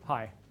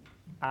Hi.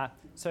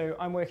 So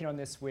I'm working on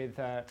this with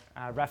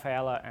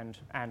Rafaela and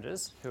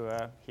Anders, who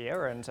are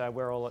here, and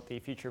we're all at the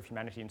Future of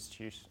Humanity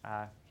Institute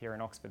here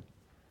in Oxford.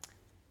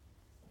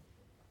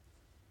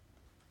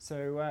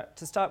 So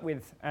to start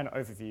with an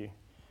overview,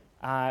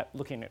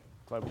 looking at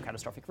global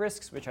catastrophic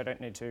risks, which I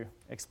don't need to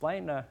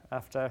explain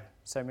after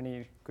so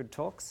many good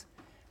talks,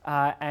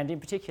 and in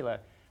particular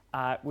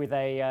with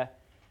a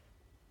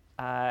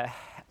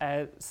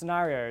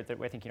scenario that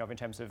we're thinking of in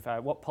terms of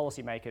what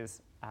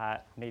policymakers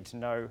need to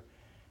know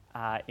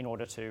in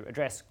order to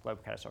address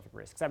global catastrophic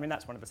risks. I mean,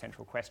 that's one of the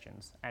central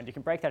questions. And you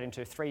can break that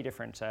into three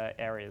different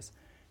areas.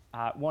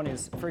 One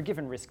is, for a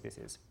given risk this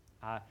is,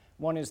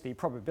 one is the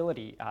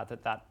probability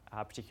that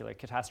particular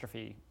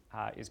catastrophe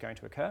is going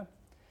to occur.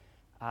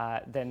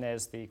 Then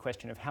there's the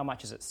question of how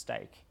much is at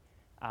stake.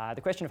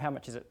 The question of how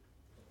much is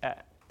the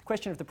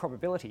question of the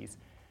probabilities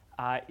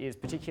is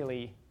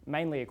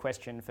mainly a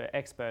question for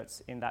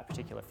experts in that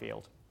particular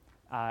field.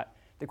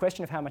 The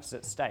question of how much is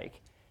at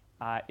stake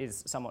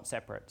is somewhat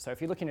separate. So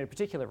if you're looking at a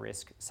particular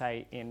risk,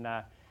 say in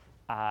the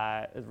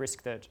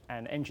risk that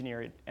an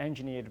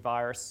engineered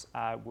virus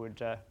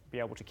would be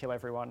able to kill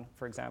everyone,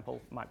 for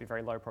example, might be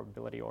very low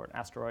probability, or an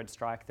asteroid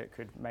strike that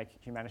could make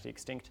humanity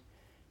extinct,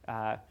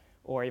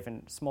 or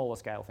even smaller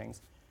scale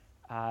things.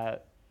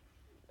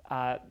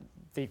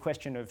 The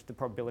question of the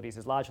probabilities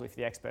is largely for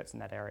the experts in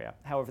that area.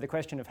 However, the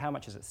question of how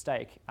much is at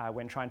stake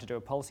when trying to do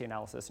a policy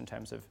analysis in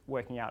terms of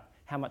working out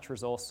how much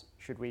resource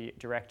should we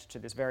direct to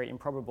this very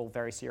improbable,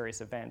 very serious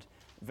event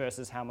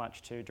versus how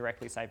much to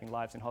directly saving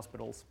lives in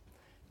hospitals,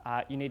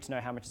 you need to know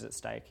how much is at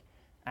stake.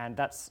 And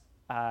that's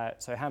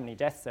so how many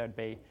deaths there would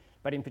be.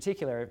 But in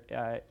particular,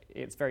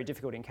 it's very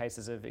difficult in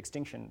cases of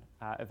extinction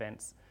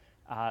events.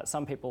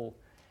 Some people,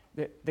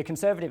 the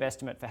conservative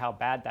estimate for how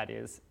bad that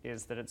is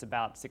that it's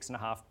about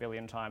 6.5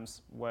 billion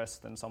times worse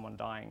than someone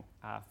dying,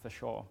 for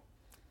sure.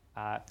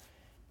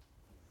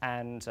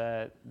 And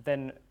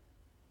then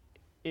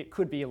it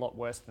could be a lot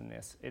worse than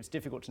this. It's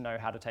difficult to know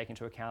how to take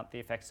into account the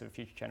effects of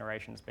future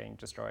generations being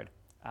destroyed.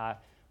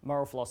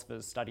 Moral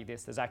philosophers study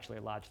this. There's actually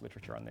a large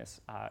literature on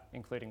this,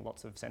 including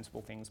lots of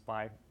sensible things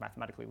by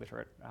mathematically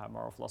literate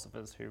moral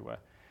philosophers who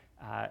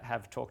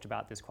have talked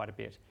about this quite a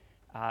bit.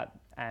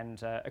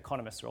 And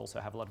economists also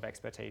have a lot of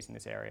expertise in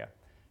this area.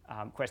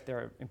 There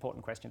are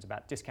important questions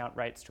about discount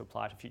rates to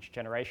apply to future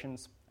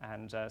generations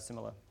and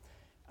similar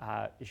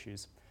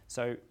issues.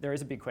 So there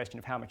is a big question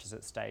of how much is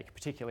at stake,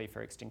 particularly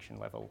for extinction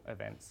level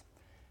events.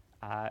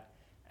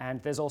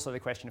 And there's also the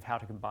question of how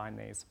to combine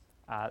these.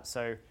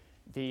 So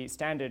the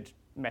standard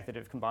method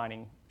of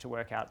combining to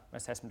work out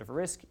assessment of a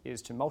risk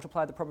is to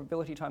multiply the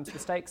probability times the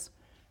stakes.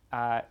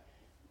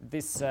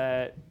 This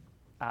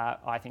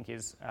I think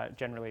is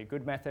generally a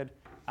good method.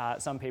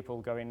 Some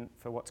people go in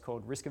for what's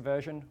called risk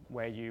aversion,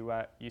 where you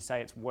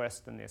say it's worse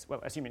than this.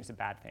 Well, assuming it's a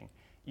bad thing.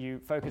 You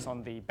focus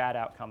on the bad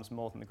outcomes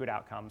more than the good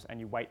outcomes, and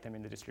you weight them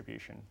in the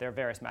distribution. There are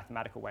various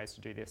mathematical ways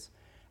to do this.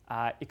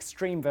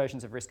 Extreme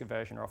versions of risk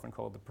aversion are often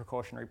called the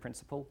precautionary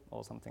principle,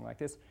 or something like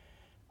this.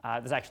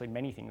 There's actually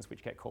many things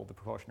which get called the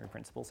precautionary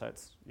principle, so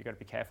you've got to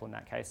be careful in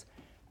that case.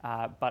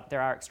 But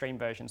there are extreme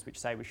versions which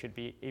say we should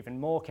be even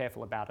more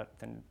careful about it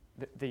than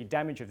the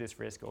damage of this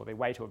risk, or the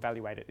way to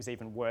evaluate it, is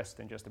even worse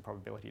than just the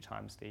probability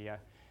times the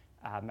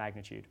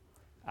magnitude.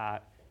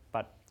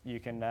 But you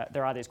can,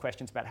 there are these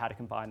questions about how to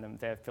combine them.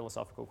 They're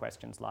philosophical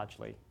questions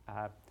largely.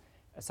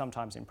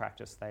 Sometimes in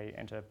practice they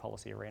enter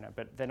policy arena,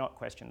 but they're not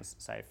questions,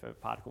 say, for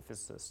particle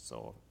physicists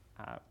or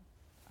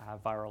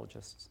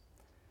virologists.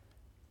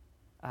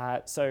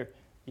 So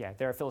yeah,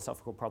 there are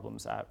philosophical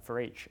problems for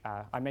each.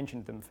 I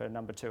mentioned them for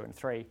number 2 and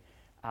 3.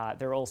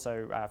 There are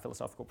also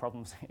philosophical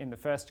problems in the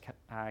first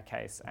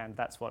case, and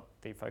that's what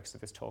the focus of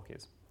this talk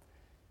is.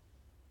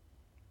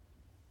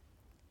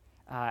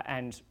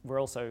 And we're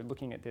also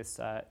looking at this,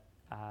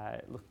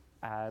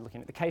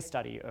 looking at the case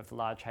study of the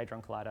Large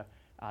Hadron Collider,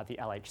 the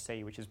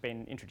LHC, which has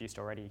been introduced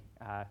already.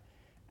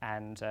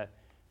 And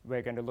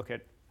we're going to look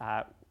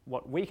at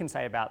what we can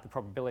say about the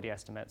probability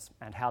estimates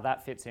and how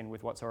that fits in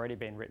with what's already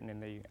been written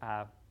in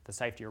the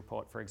safety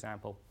report, for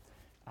example,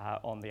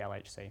 on the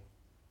LHC.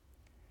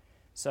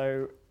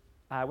 So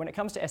when it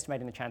comes to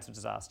estimating the chance of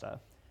disaster,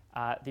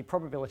 the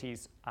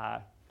probabilities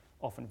are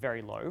often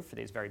very low for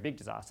these very big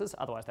disasters.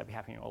 Otherwise, they'd be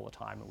happening all the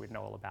time and we'd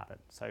know all about it.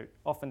 So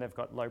often they've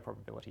got low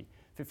probability.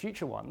 For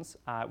future ones,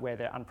 where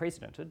they're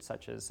unprecedented,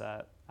 such as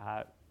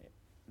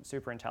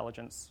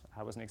superintelligence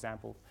was an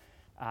example,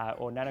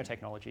 or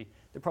nanotechnology,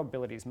 the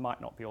probabilities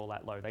might not be all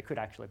that low. They could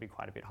actually be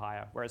quite a bit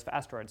higher. Whereas for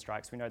asteroid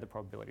strikes, we know the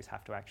probabilities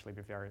have to actually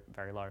be very,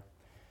 very low.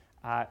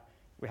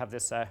 We have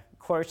this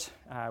quote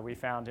we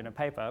found in a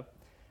paper.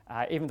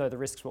 Even though the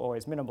risks were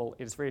always minimal,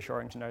 it is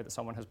reassuring to know that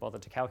someone has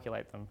bothered to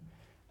calculate them.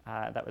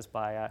 That was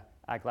by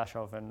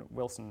Aglashov and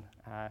Wilson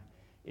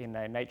in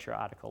a Nature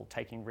article,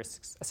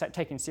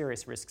 taking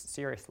serious risks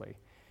seriously.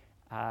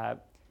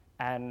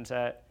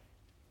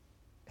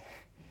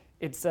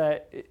 It's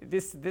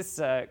this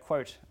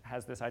quote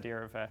has this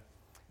idea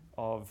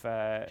of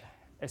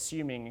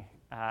assuming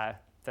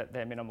that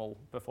they're minimal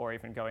before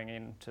even going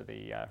into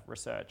the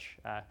research.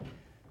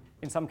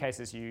 in some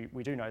cases,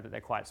 we do know that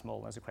they're quite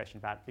small. There's a question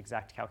about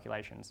exact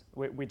calculations.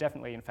 We're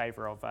definitely in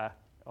favour of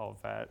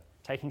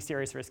taking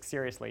serious risks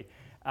seriously,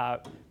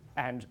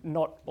 and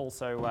not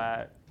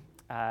also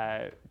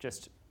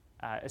just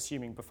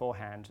assuming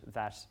beforehand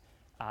that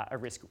a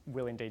risk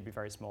will indeed be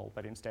very small,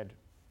 but instead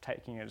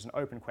taking it as an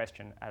open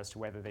question as to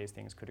whether these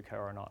things could occur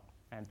or not,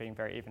 and being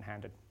very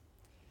even-handed.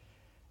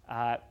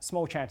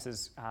 Small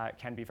chances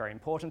can be very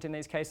important in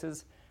these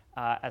cases.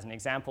 As an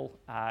example,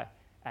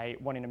 a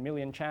 1 in a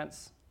million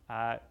chance,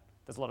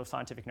 there's a lot of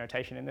scientific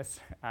notation in this,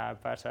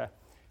 but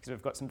because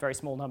we've got some very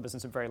small numbers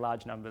and some very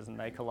large numbers and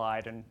they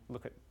collide and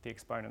look at the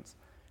exponents.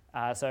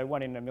 So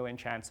 1 in a million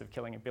chance of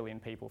killing 1 billion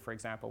people, for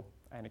example,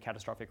 and a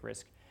catastrophic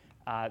risk.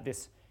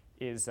 This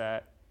is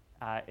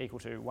equal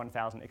to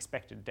 1,000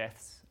 expected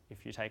deaths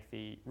if you take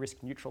the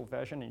risk-neutral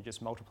version and you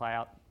just multiply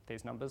out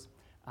these numbers,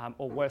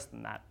 or worse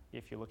than that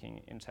if you're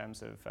looking in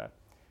terms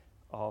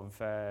of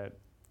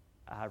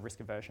risk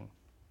aversion.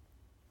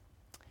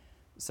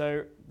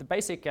 So the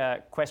basic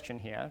question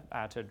here,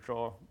 to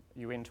draw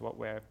you into what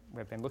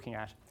we've been looking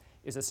at,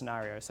 is a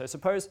scenario. So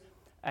suppose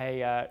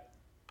a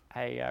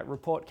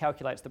report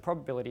calculates the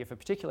probability of a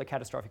particular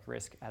catastrophic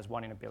risk as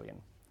 1 in a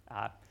billion.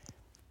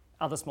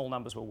 Other small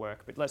numbers will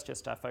work, but let's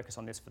just focus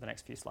on this for the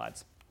next few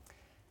slides.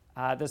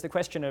 There's the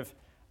question of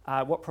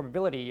what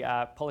probability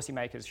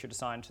policymakers should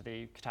assign to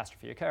the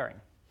catastrophe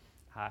occurring.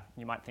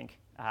 You might think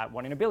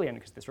 1 in a billion,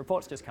 because this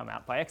report's just come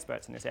out by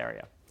experts in this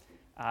area.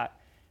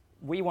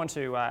 We want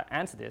to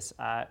answer this,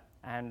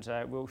 and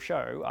we'll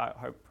show, I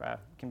hope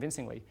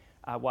convincingly,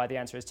 why the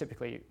answer is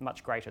typically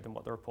much greater than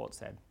what the report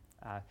said.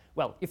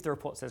 Well, if the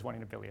report says 1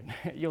 in a billion,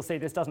 you'll see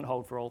this doesn't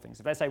hold for all things.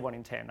 If they say 1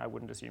 in 10, I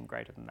wouldn't assume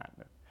greater than that.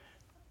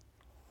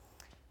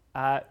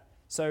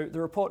 So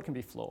the report can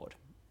be flawed,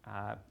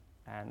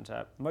 and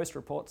most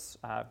reports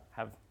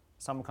have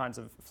some kinds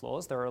of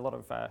flaws. There are a lot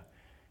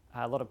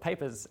of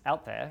papers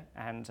out there,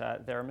 and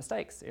there are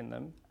mistakes in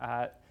them.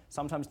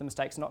 Sometimes the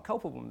mistakes are not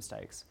culpable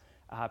mistakes.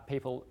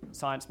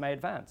 Science may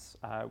advance.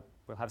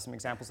 We'll have some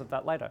examples of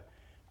that later.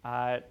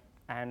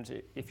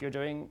 And if you're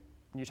doing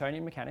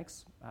Newtonian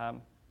mechanics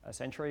a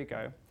century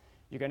ago,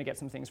 you're going to get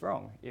some things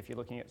wrong if you're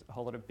looking at a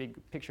whole lot of big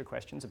picture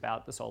questions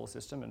about the solar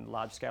system and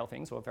large scale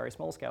things or very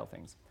small scale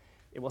things.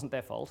 It wasn't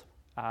their fault,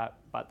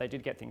 but they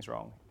did get things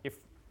wrong.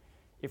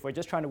 If we're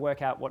just trying to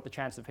work out what the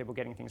chance of people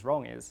getting things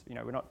wrong is,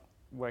 we're not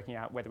working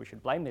out whether we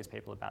should blame these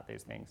people about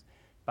these things,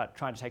 but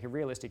trying to take a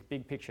realistic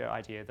big picture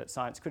idea that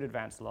science could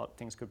advance a lot,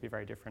 things could be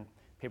very different,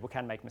 people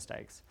can make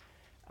mistakes.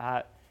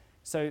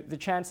 So the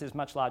chance is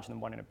much larger than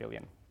 1 in a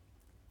billion.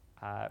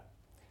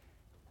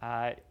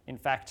 In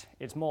fact,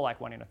 it's more like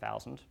 1 in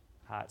 1,000.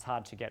 It's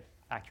hard to get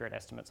accurate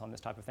estimates on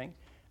this type of thing.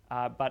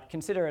 But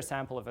consider a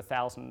sample of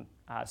 1,000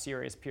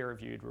 serious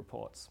peer-reviewed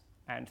reports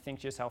and think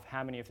to yourself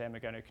how many of them are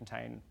going to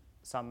contain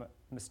some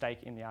mistake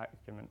in the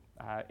argument,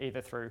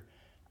 either through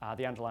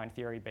the underlying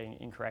theory being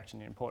incorrect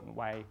in an important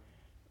way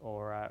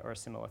or a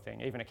similar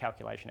thing, even a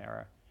calculation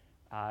error.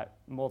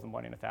 More than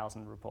 1 in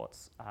 1,000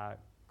 reports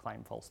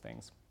claim false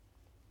things.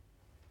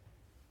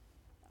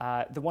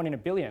 The 1 in a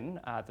billion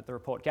that the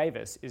report gave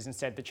us is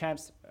instead the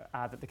chance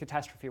that the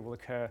catastrophe will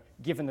occur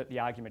given that the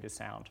argument is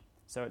sound.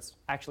 So it's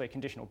actually a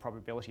conditional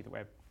probability that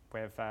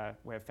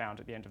we've found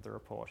at the end of the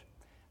report.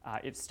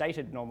 It's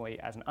stated normally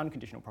as an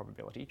unconditional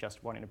probability,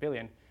 just 1 in a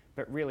billion,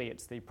 but really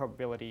it's the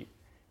probability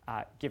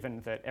given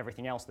that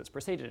everything else that's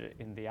preceded it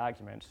in the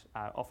argument,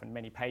 often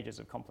many pages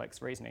of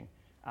complex reasoning,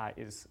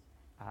 is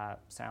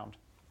sound.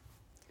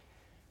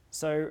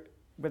 So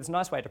there's a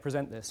nice way to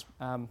present this.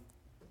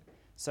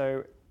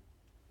 So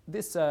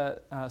this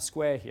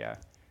square here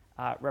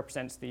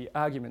represents the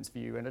argument's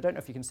view, and I don't know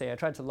if you can see, I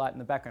tried to lighten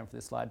the background for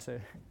this slide so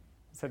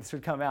this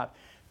would come out.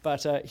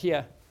 But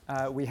here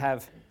we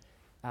have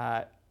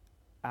a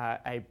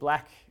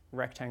black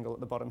rectangle at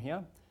the bottom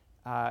here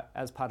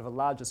as part of a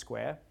larger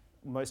square,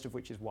 most of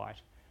which is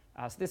white.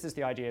 So this is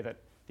the idea that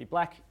the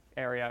black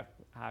area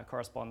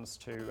corresponds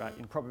to,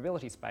 in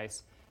probability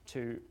space,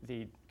 to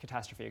the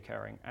catastrophe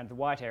occurring, and the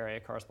white area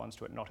corresponds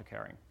to it not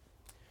occurring.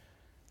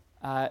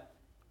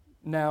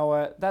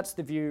 Now, that's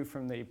the view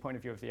from the point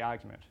of view of the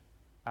argument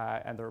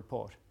and the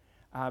report.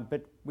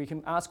 But we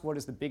can ask what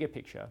is the bigger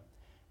picture,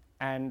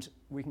 and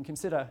we can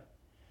consider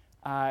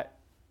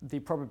the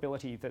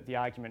probability that the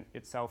argument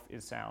itself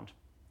is sound.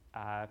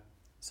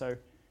 So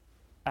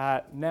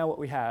now what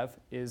we have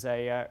is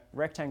a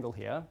rectangle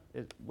here.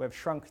 We've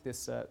shrunk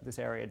this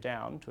area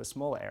down to a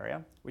smaller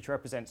area, which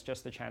represents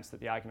just the chance that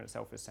the argument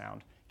itself is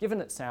sound. Given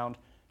it's sound,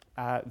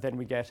 then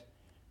we get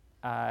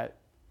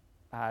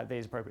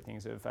these appropriate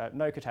things of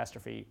no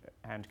catastrophe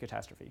and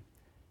catastrophe.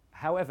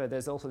 However,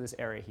 there's also this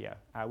area here,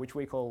 which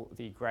we call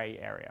the grey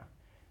area,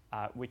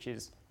 which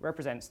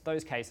represents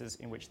those cases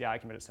in which the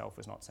argument itself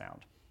was not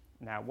sound.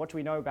 Now, what do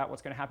we know about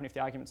what's going to happen if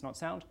the argument's not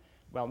sound?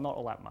 Well, not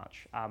all that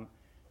much.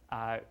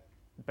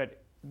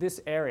 But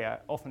this area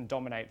often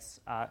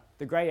dominates.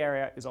 The grey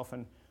area is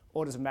often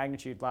orders of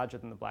magnitude larger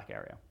than the black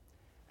area.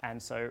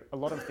 And so a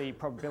lot of the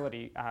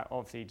probability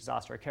of the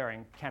disaster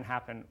occurring can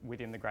happen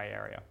within the grey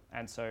area.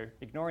 And so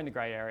ignoring the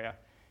grey area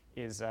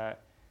is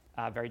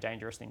very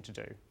dangerous thing to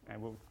do,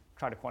 and we'll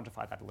try to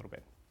quantify that a little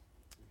bit.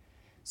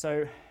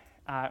 So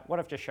what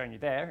I've just shown you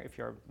there, if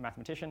you're a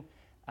mathematician,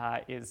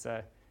 is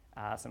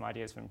some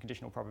ideas from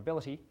conditional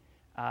probability.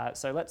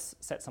 So let's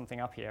set something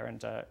up here,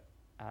 and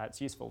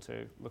it's useful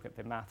to look at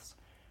the maths.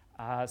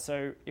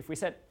 So if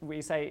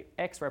we say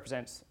X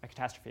represents a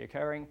catastrophe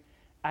occurring,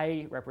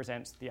 A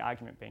represents the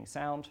argument being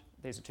sound.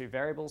 These are two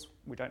variables.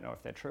 We don't know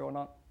if they're true or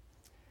not.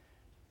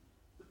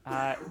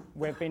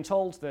 We've been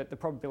told that the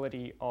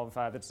probability of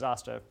the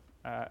disaster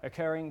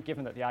occurring,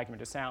 given that the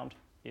argument is sound,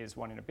 is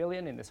 1 in a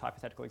billion in this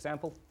hypothetical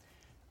example.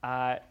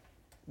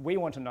 We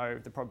want to know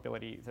the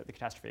probability that the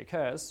catastrophe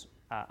occurs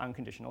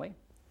unconditionally.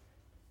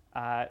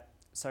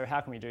 So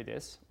how can we do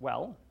this?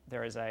 Well,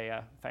 there is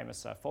a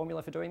famous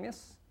formula for doing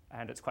this,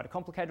 and it's quite a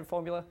complicated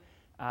formula,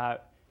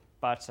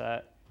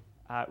 but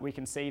we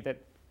can see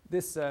that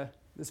this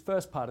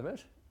first part of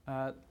it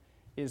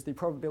is the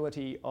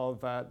probability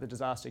of the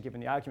disaster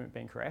given the argument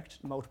being correct,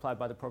 multiplied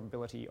by the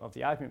probability of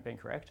the argument being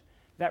correct.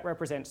 That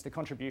represents the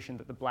contribution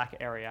that the black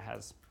area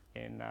has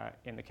in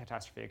the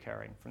catastrophe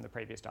occurring from the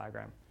previous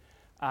diagram.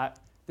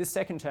 This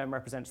second term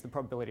represents the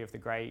probability of the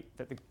grey,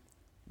 that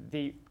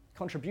the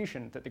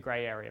contribution that the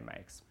grey area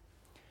makes.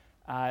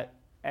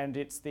 And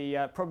it's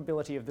the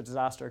probability of the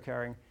disaster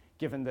occurring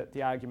given that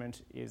the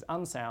argument is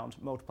unsound,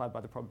 multiplied by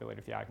the probability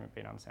of the argument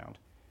being unsound.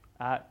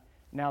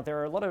 Now,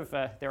 there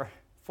are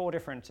 4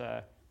 different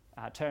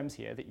terms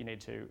here that you need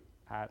to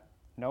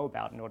know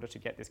about in order to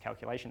get this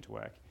calculation to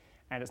work.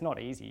 And it's not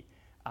easy,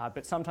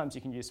 but sometimes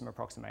you can use some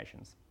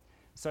approximations.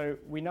 So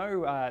we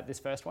know this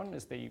first one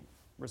is the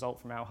result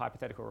from our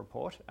hypothetical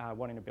report,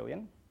 1 in a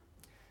billion.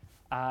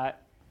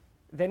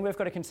 Then we've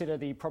got to consider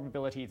the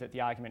probability that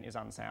the argument is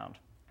unsound.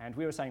 And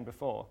we were saying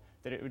before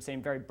that it would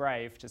seem very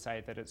brave to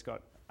say that it's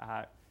got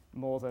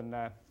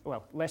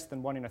less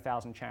than 1 in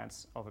 1,000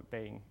 chance of it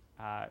being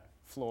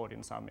flawed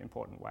in some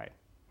important way.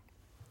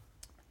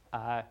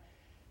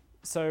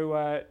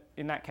 So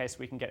in that case,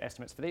 we can get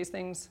estimates for these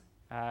things.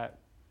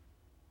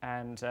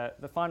 And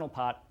the final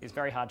part is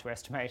very hard to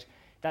estimate.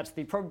 That's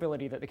the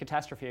probability that the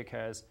catastrophe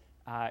occurs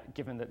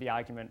given that the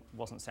argument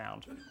wasn't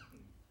sound.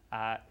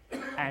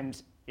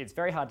 And it's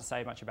very hard to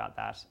say much about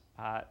that.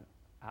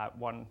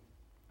 One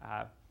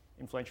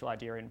influential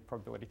idea in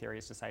probability theory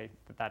is to say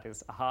that that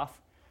is a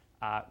half.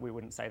 We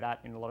wouldn't say that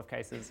in a lot of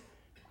cases.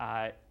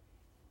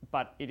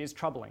 But it is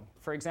troubling.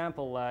 For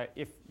example,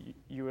 if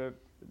you were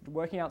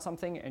working out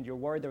something and you're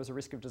worried there was a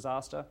risk of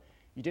disaster,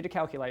 you did a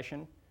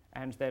calculation,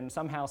 and then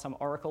somehow some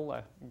oracle,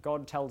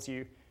 God, tells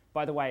you,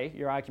 by the way,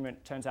 your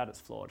argument turns out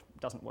it's flawed,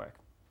 it doesn't work.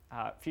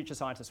 Future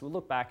scientists will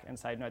look back and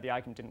say, no, the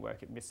argument didn't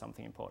work, it missed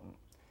something important.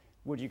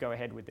 Would you go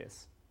ahead with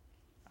this?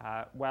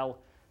 Well,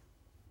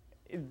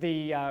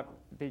 the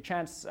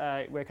chance,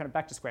 we're kind of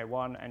back to square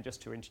one, and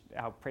just to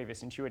our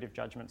previous intuitive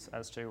judgments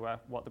as to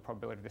what the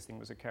probability of this thing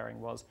was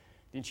occurring was.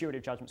 The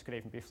intuitive judgments could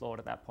even be flawed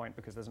at that point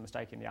because there's a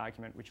mistake in the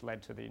argument which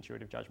led to the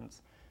intuitive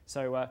judgments.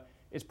 So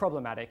it's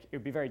problematic. It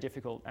would be very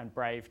difficult and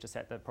brave to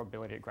set the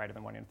probability at greater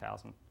than 1 in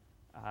 1,000.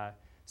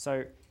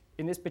 So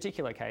in this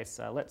particular case,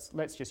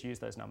 let's just use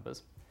those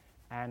numbers.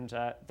 And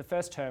the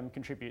first term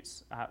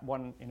contributes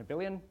 1 in a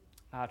billion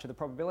to the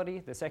probability.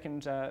 The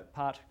second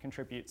part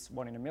contributes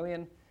 1 in a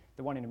million.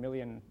 The 1 in a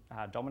million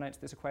dominates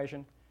this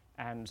equation.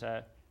 And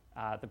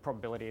the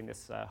probability in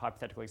this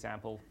hypothetical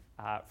example,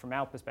 from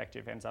our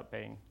perspective, ends up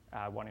being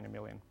 1 in a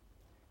million.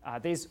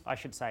 These, I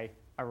should say,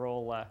 are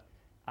all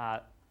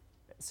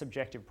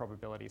subjective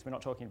probabilities. We're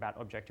not talking about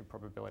objective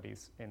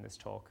probabilities in this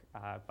talk,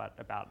 but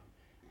about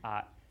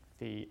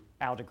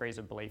our degrees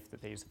of belief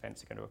that these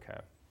events are going to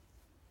occur.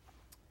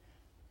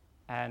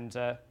 And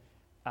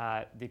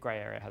the grey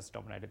area has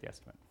dominated the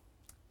estimate.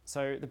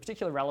 So the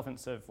particular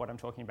relevance of what I'm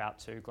talking about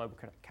to global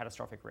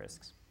catastrophic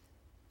risks.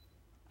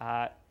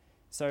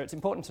 So it's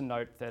important to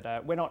note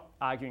that we're not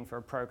arguing for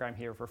a program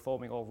here of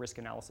reforming all risk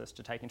analysis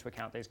to take into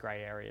account these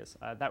grey areas.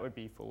 That would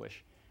be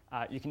foolish.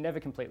 You can never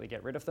completely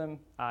get rid of them.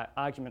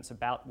 Arguments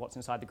about what's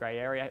inside the grey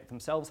area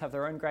themselves have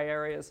their own grey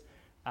areas.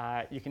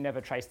 You can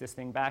never trace this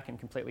thing back and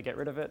completely get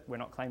rid of it. We're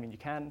not claiming you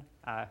can.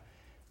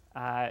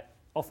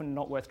 Often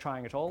not worth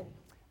trying at all.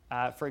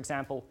 For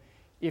example,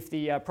 if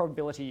the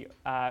probability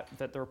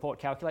that the report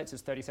calculates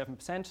is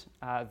 37%,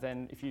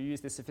 then if you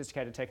use this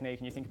sophisticated technique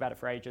and you think about it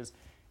for ages,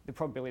 the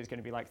probability is going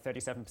to be like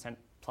 37%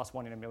 plus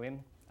 1 in a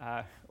million,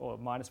 or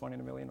minus 1 in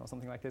a million, or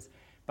something like this.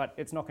 But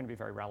it's not going to be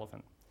very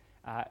relevant.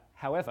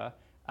 However,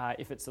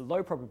 if it's a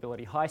low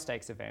probability, high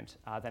stakes event,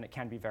 then it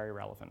can be very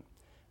relevant.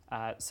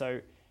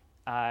 So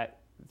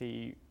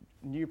the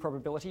new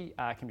probability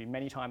can be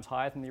many times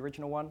higher than the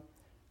original one.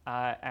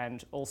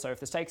 And also, if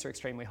the stakes are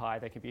extremely high,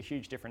 there can be a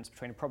huge difference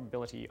between a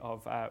probability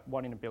of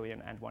 1 in a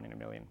billion and 1 in a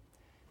million.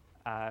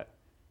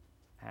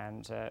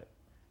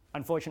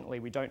 Unfortunately,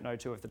 we don't know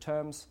 2 of the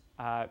terms,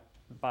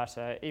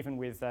 but even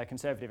with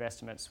conservative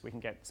estimates, we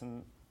can get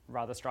some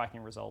rather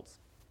striking results.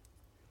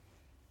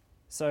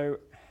 So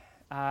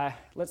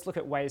let's look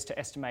at ways to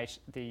estimate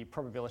the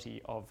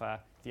probability of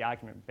the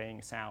argument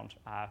being sound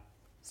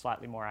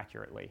slightly more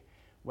accurately.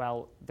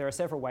 Well, there are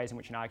several ways in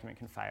which an argument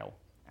can fail,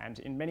 And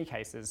in many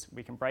cases,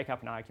 we can break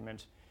up an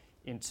argument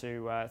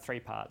into three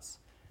parts.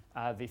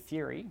 The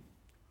theory,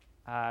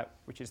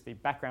 which is the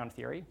background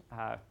theory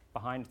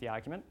behind the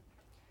argument,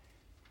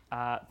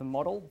 the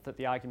model that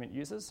the argument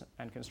uses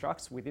and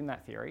constructs within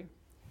that theory,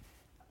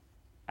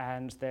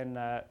 and then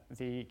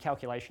the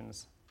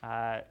calculations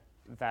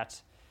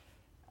that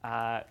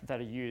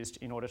are used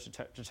in order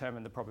to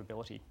determine the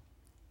probability.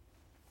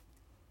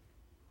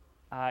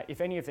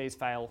 If any of these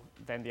fail,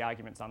 then the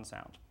argument's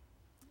unsound.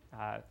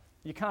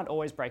 You can't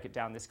always break it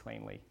down this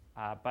cleanly,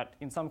 but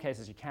in some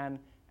cases you can,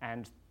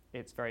 and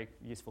it's very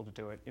useful to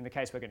do it. In the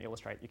case we're going to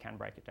illustrate, you can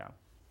break it down.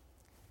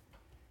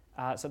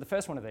 So the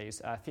first one of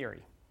these,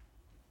 theory.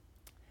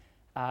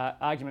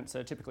 Arguments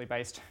are typically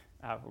based,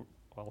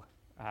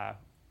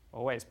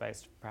 always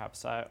based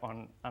perhaps,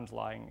 on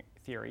underlying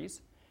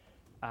theories.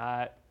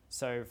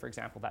 So for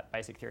example, that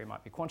basic theory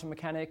might be quantum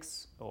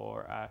mechanics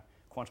or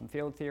quantum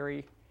field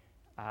theory,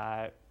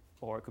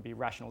 or it could be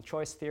rational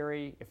choice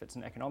theory if it's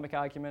an economic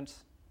argument.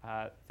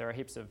 There are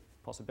heaps of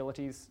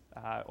possibilities,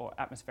 or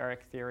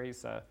atmospheric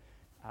theories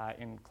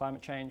in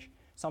climate change.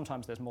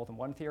 Sometimes there's more than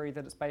one theory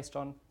that it's based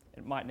on.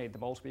 It might need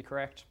them all to be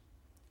correct.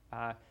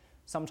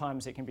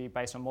 Sometimes it can be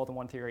based on more than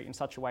one theory in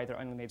such a way that it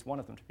only needs one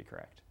of them to be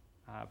correct.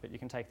 But you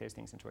can take these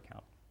things into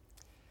account.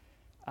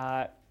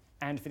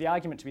 And for the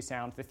argument to be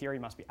sound, the theory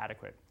must be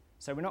adequate.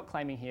 So we're not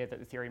claiming here that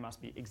the theory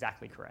must be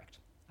exactly correct.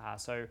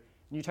 So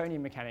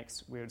Newtonian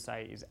mechanics, we would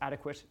say, is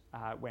adequate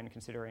when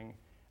considering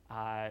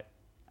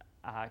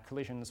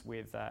collisions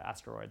with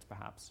asteroids,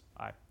 perhaps.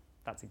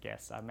 That's a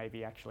guess.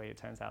 Maybe actually it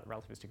turns out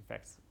relativistic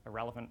effects are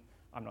relevant.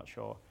 I'm not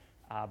sure.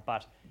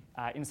 But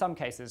in some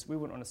cases, we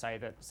wouldn't want to say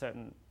that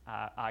certain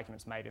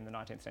arguments made in the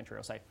 19th century,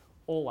 or say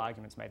all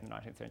arguments made in the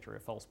 19th century, are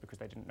false because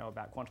they didn't know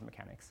about quantum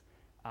mechanics.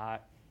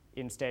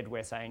 Instead,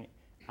 we're saying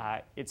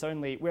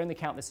we only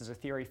count this as a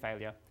theory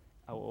failure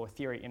or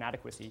theory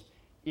inadequacy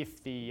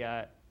if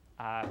the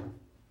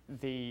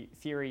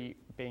theory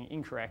being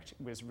incorrect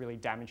was really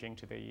damaging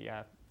to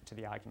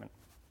the argument.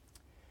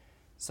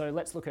 So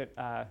let's look at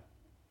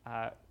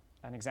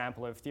an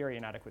example of theory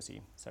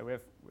inadequacy. So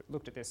we've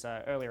looked at this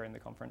earlier in the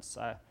conference.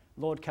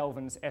 Lord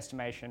Kelvin's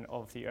estimation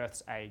of the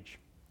Earth's age.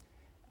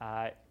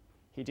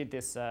 He did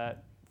this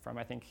from,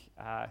 I think,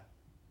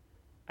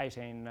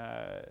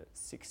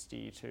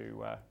 1860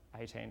 to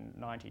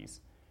 1890s,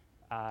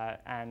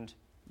 and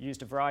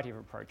used a variety of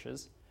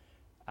approaches.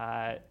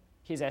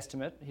 His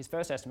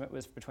first estimate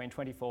was between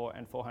 24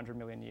 and 400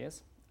 million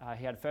years.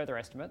 He had further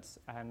estimates,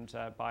 and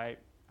by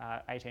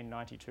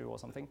 1892 or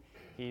something,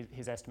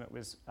 his estimate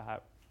was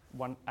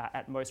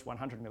at most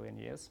 100 million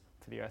years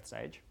for the Earth's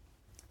age.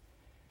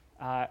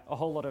 A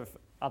whole lot of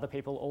other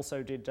people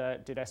also did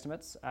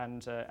estimates,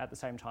 and at the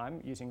same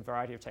time, using a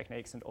variety of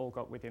techniques, and all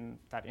got within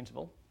that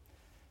interval.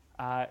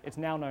 It's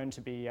now known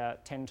to be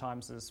 10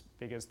 times as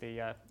big as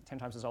 10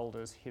 times as old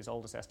as his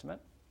oldest estimate.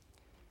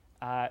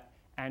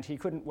 And he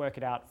couldn't work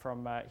it out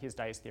from his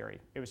day's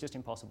theory. It was just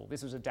impossible.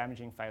 This was a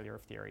damaging failure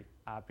of theory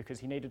because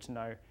he needed to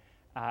know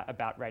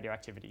about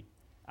radioactivity.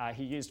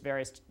 He used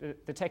various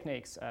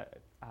techniques,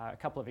 a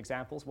couple of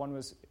examples. One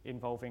was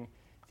involving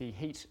the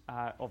heat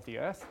of the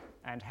Earth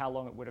and how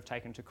long it would have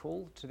taken to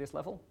cool to this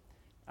level.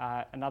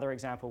 Another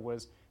example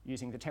was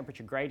using the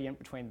temperature gradient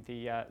between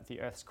the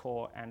Earth's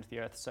core and the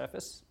Earth's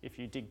surface. If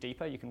you dig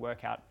deeper, you can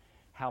work out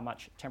how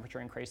much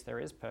temperature increase there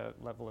is per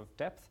level of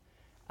depth.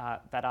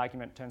 That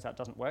argument turns out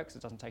doesn't work because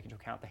it doesn't take into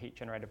account the heat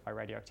generated by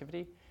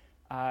radioactivity.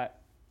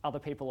 Other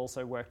people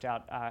also worked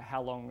out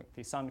how long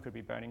the sun could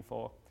be burning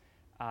for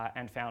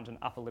and found an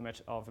upper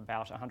limit of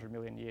about 100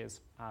 million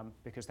years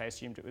because they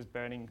assumed it was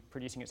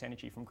producing its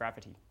energy from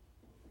gravity.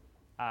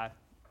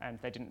 And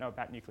they didn't know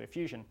about nuclear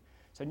fusion.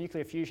 So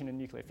nuclear fusion and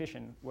nuclear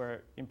fission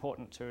were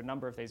important to a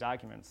number of these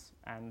arguments,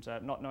 and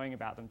not knowing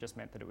about them just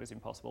meant that it was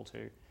impossible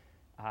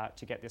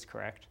to get this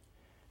correct.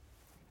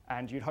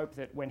 And you'd hope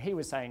that when he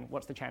was saying,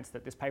 what's the chance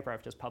that this paper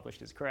I've just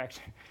published is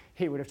correct,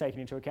 he would have taken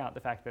into account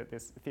the fact that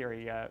this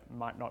theory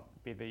might not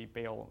be the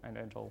be-all and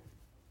end-all.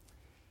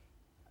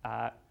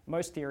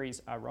 Most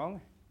theories are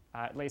wrong,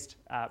 at least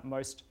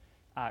most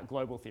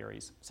global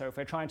theories. So if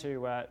we're trying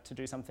to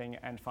do something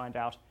and find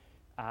out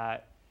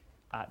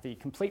the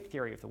complete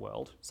theory of the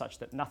world, such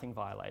that nothing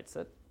violates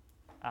it,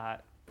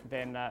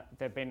 then there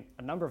have been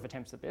a number of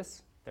attempts at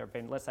this. There have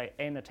been, let's say,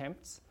 n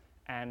attempts,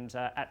 and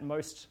at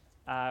most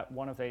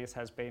one of these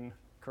has been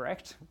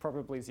correct,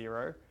 probably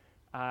 0.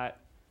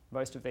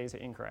 Most of these are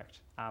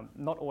incorrect,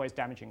 not always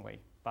damagingly,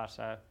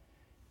 but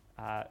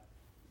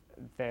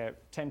they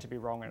tend to be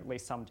wrong in at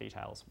least some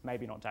details,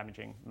 maybe not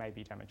damaging,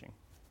 maybe damaging.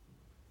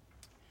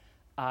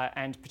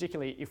 And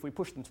particularly if we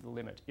push them to the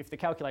limit. If the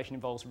calculation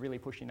involves really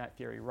pushing that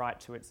theory right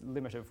to its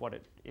limit of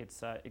what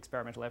its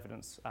experimental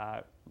evidence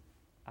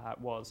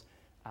was,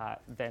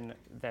 then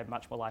they're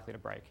much more likely to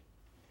break.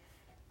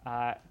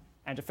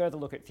 And to further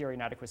look at theory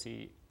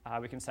inadequacy,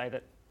 we can say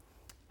that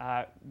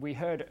we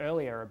heard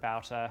earlier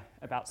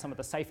about some of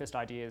the safest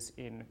ideas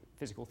in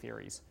physical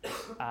theories.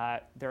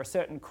 There are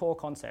certain core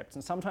concepts,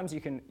 and sometimes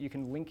you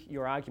can link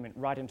your argument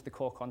right into the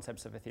core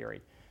concepts of a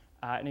theory.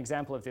 An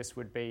example of this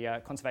would be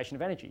conservation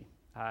of energy.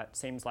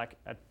 seems like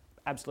an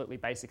absolutely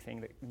basic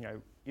thing that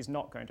is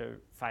not going to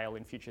fail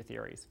in future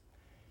theories.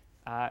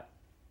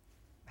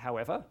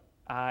 However,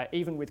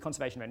 even with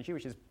conservation of energy,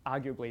 which is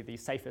arguably the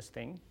safest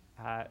thing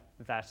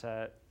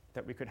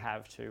that we could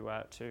have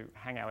to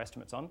hang our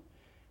estimates on,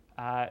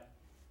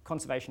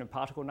 conservation of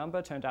particle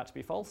number turned out to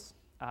be false.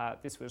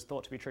 This was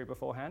thought to be true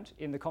beforehand.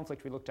 In the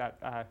conflict we looked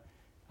at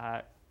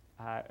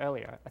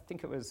earlier, I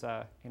think it was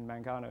in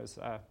Mangano's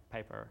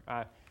paper,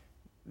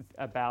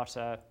 about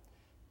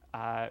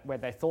where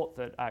they thought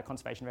that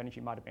conservation of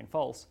energy might have been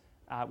false.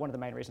 One of the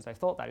main reasons they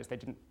thought that is they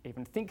didn't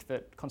even think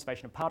that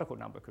conservation of particle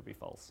number could be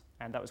false.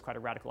 And that was quite a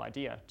radical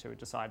idea to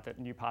decide that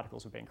new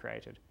particles were being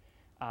created.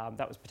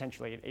 That was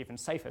potentially an even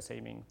safer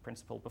seeming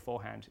principle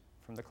beforehand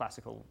from the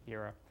classical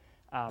era.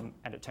 And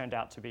it turned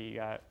out to be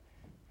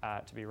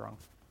wrong.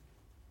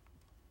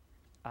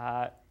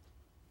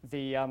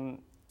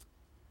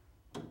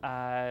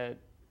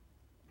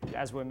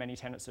 As were many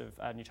tenets of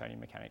Newtonian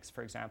mechanics,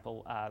 for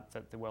example,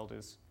 that the world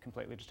is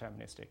completely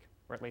deterministic,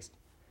 or at least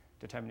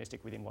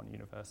deterministic within one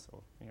universe,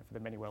 or for the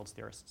many worlds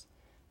theorists.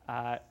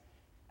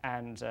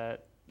 And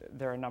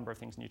there are a number of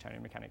things in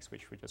Newtonian mechanics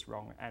which were just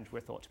wrong and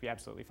were thought to be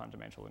absolutely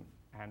fundamental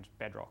and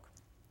bedrock.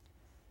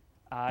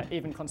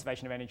 Even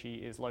conservation of energy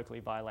is locally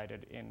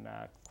violated in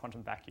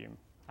quantum vacuum,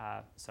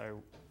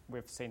 so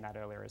we've seen that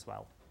earlier as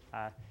well.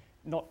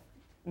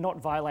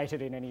 Not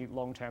violated in any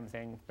long-term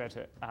thing, but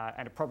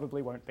and it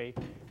probably won't be.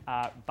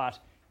 But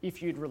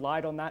if you'd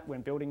relied on that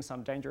when building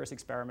some dangerous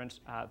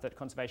experiment that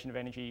conservation of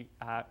energy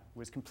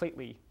was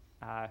completely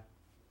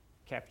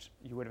kept,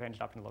 you would have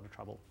ended up in a lot of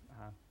trouble.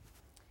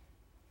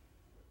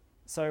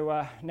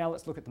 So now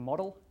let's look at the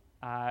model.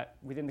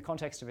 Within the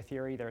context of a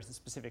theory, there is a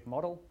specific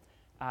model.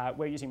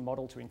 We're using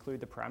model to include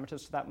the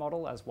parameters to that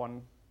model as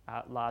one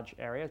large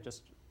area.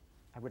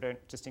 We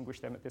don't distinguish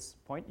them at this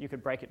point. You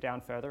could break it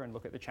down further and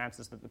look at the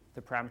chances that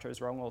the parameter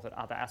is wrong or that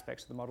other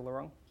aspects of the model are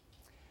wrong.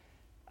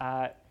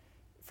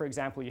 For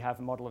example, you have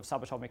a model of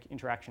subatomic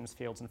interactions,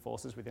 fields, and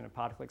forces within a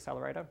particle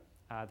accelerator.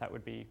 That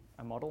would be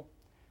a model.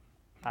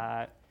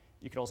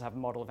 You could also have a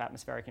model of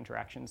atmospheric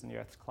interactions in the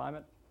Earth's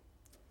climate.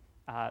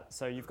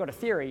 So you've got a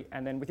theory,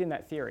 and then within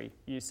that theory,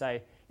 you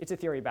say, it's a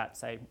theory about,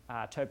 say,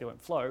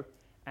 turbulent flow,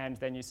 and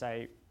then you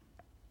say,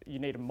 you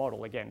need a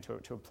model, again,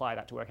 to apply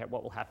that to work out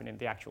what will happen in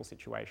the actual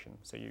situation.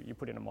 So you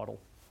put in a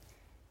model.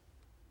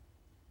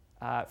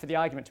 For the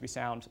argument to be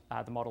sound,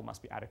 the model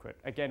must be adequate.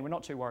 Again, we're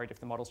not too worried if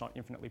the model's not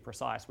infinitely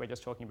precise. We're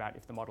just talking about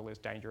if the model is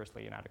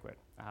dangerously inadequate.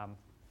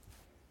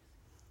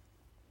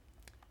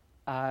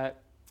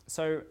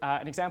 So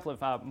an example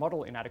of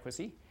model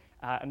inadequacy,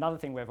 another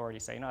thing we've already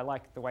seen, I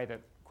like the way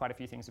that quite a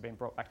few things have been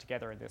brought back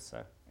together in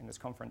this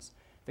conference.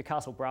 The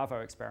Castle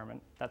Bravo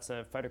experiment, that's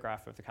a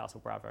photograph of the Castle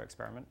Bravo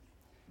experiment.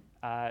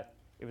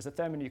 It was a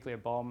thermonuclear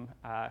bomb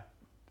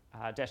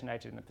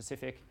detonated in the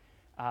Pacific.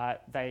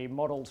 They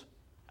modelled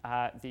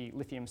the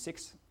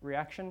lithium-6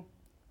 reaction,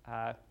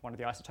 one of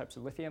the isotopes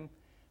of lithium.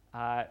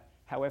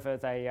 However,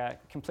 they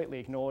completely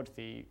ignored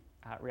the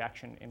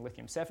reaction in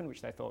lithium-7,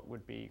 which they thought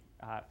would be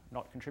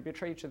not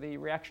contributory to the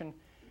reaction.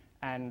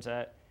 And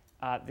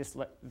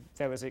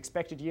there was an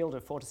expected yield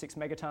of 4 to 6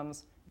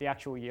 megatons. The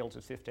actual yield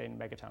was 15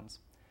 megatons.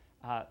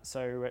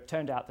 So it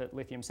turned out that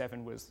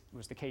lithium-7 was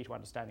the key to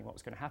understanding what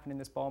was going to happen in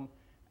this bomb,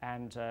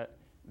 and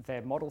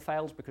their model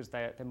failed because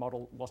their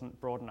model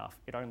wasn't broad enough.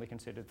 It only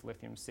considered the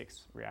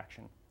lithium-6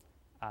 reaction.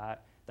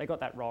 They got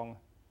that wrong.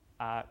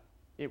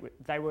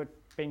 They were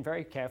being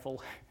very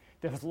careful.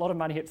 There was a lot of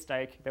money at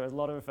stake. There was a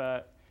lot of,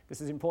 this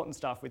is important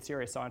stuff with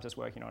serious scientists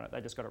working on it. They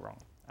just got it wrong.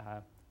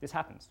 This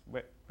happens.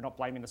 We're not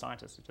blaming the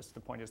scientists. Just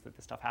the point is that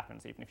this stuff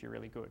happens even if you're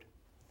really good.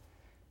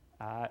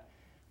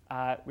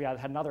 We had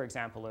another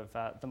example of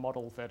the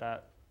model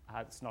that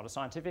it's not a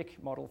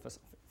scientific model for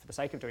the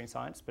sake of doing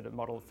science, but a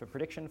model for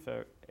prediction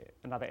for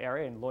another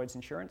area in Lloyd's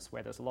Insurance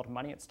where there's a lot of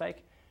money at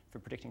stake for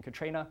predicting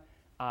Katrina.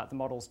 The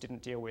models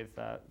didn't deal with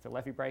the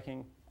levee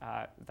breaking.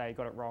 They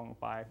got it wrong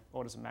by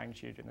orders of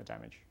magnitude in the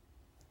damage.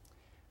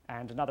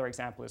 And another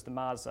example is the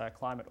Mars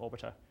Climate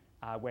Orbiter,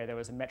 where there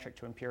was a metric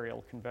to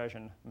imperial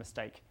conversion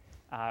mistake,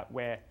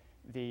 where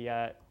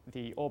the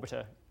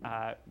orbiter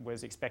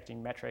was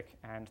expecting metric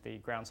and the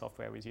ground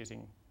software was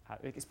using,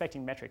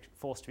 expecting metric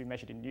force to be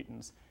measured in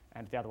newtons,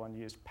 and the other one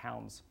used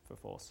pounds for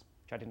force,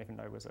 which I didn't even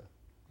know was a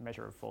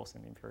measure of force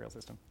in the imperial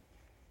system.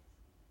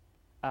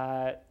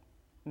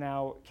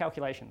 Now,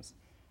 calculations.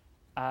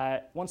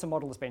 Once a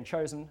model has been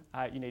chosen,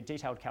 you need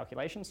detailed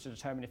calculations to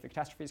determine if a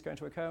catastrophe is going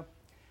to occur.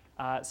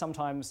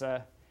 Sometimes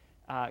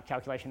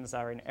calculations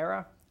are in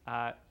error,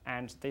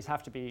 and these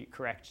have to be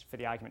correct for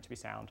the argument to be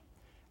sound.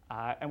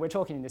 And we're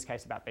talking in this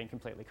case about being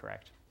completely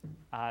correct.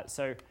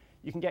 So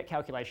you can get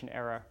calculation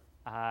error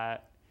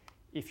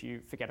if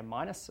you forget a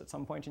minus at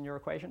some point in your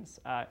equations.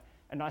 A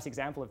nice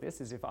example of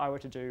this is if I were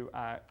to do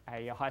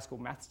a high school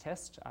maths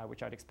test,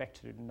 which I'd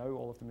expect to know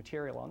all of the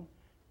material on,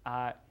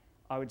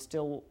 I would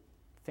still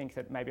think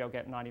that maybe I'll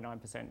get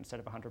 99% instead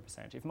of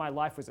 100%. If my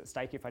life was at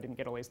stake, if I didn't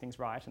get all these things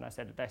right, and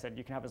they said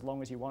you can have as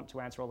long as you want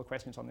to answer all the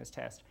questions on this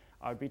test,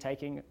 I would be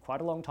taking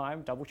quite a long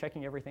time, double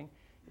checking everything.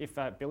 if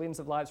billions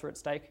of lives were at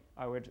stake,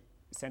 I would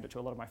send it to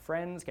a lot of my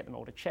friends, get them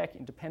all to check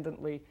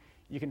independently.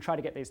 You can try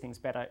to get these things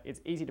better.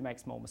 It's easy to make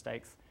small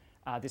mistakes.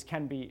 This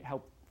can be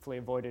helpfully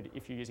avoided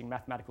if you're using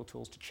mathematical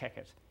tools to check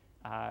it.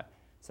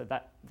 So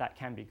that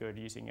can be good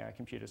using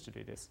computers to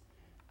do this.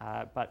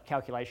 But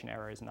calculation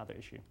error is another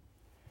issue.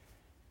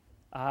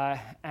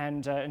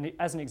 And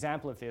as an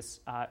example of this,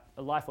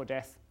 a life or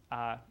death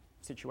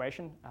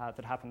situation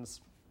that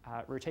happens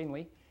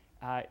routinely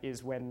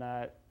is when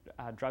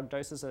drug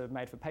doses are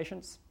made for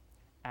patients.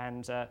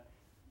 And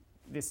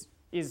this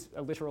is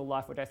a literal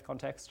life or death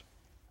context.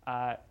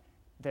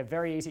 They're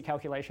very easy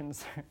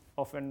calculations,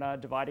 often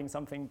dividing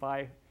something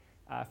by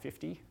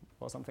 50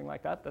 or something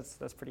like that.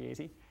 That's pretty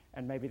easy.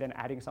 And maybe then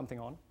adding something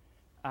on.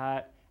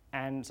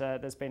 And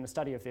there's been a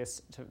study of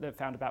this that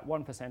found about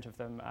 1% of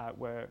them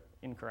were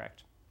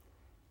incorrect.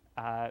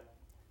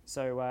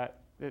 So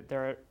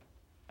there are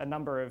a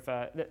number of,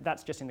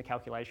 that's just in the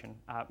calculation.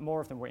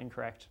 More of them were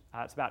incorrect.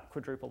 It's about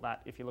quadruple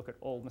that if you look at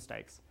all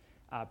mistakes.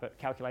 But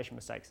calculation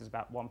mistakes is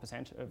about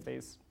 1% of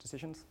these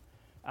decisions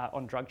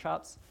on drug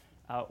charts,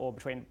 or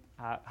between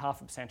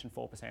 0.5% and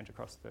 4%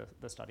 across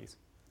the studies.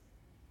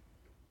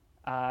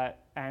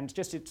 And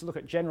just to look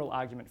at general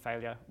argument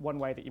failure, one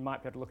way that you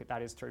might be able to look at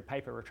that is through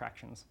paper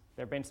retractions.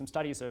 There have been some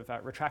studies of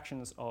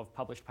retractions of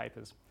published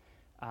papers.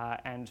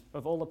 And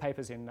of all the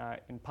papers in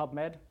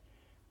PubMed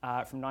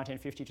from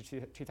 1950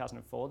 to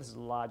 2004, this is a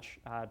large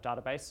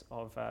database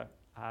of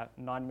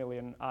 9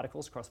 million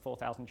articles across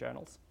 4,000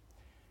 journals.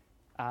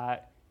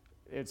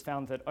 It's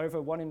found that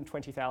over 1 in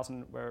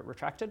 20,000 were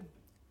retracted.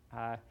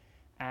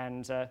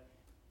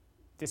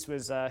 This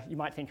was, you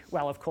might think,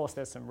 well, of course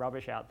there's some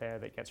rubbish out there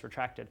that gets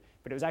retracted,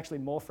 but it was actually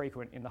more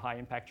frequent in the high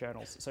impact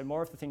journals. So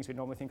more of the things we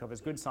normally think of as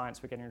good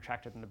science were getting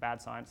retracted than the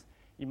bad science.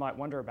 You might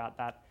wonder about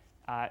that.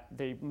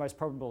 The most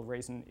probable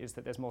reason is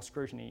that there's more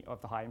scrutiny of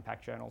the high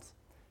impact journals.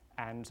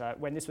 And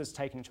when this was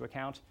taken into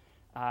account,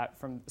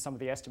 from some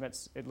of the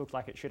estimates, it looked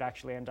like it should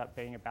actually end up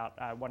being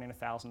about 1 in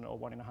 1,000 or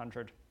 1 in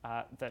 100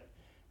 that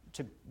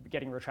to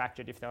getting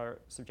retracted if they were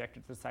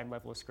subjected to the same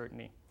level of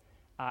scrutiny.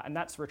 And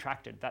that's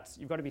retracted.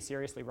 You've got to be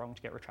seriously wrong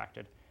to get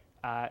retracted.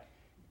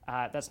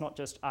 That's not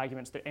just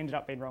arguments that ended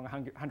up being wrong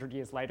 100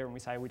 years later and we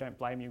say, we don't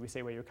blame you, we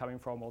see where you're coming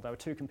from, or there were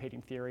two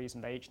competing theories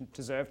and they each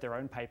deserved their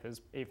own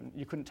papers. Even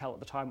you couldn't tell at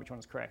the time which one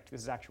was correct.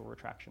 This is actual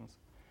retractions.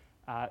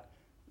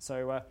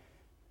 So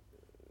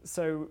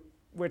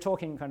we're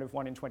talking kind of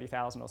 1 in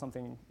 20,000 or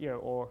something,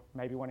 or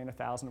maybe 1 in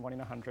 1,000, 1 in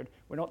 100.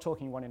 We're not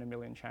talking 1 in a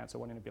million chance or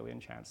 1 in a billion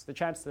chance. The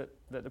chance that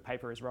the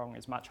paper is wrong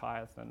is much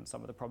higher than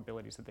some of the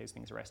probabilities that these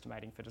things are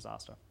estimating for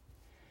disaster.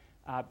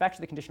 Back to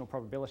the conditional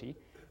probability.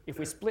 If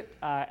we split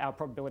our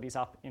probabilities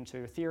up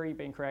into theory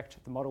being correct,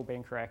 the model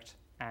being correct,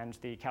 and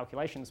the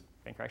calculations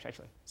being correct, I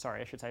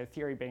should say the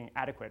theory being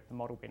adequate, the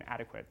model being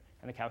adequate,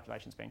 and the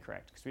calculations being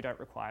correct, because we don't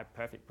require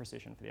perfect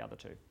precision for the other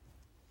two.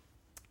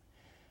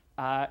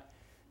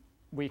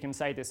 We can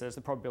say this as the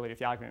probability of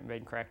the argument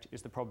being correct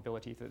is the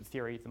probability that the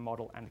theory, the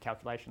model, and the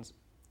calculations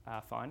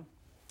are fine.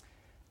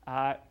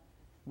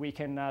 We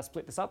can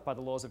split this up by the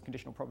laws of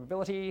conditional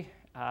probability,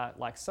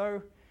 like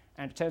so.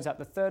 And it turns out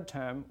the third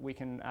term we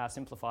can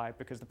simplify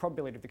because the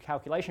probability of the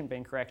calculation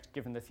being correct,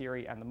 given the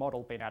theory and the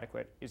model being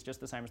adequate, is just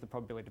the same as the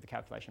probability of the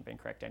calculation being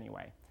correct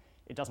anyway.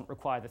 It doesn't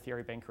require the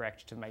theory being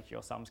correct to make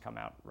your sums come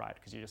out right,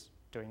 because you're just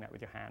doing that with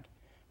your hand.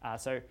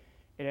 So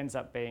it ends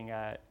up being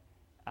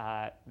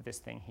this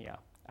thing here.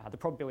 The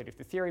probability of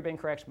the theory being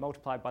correct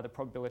multiplied by the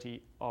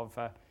probability of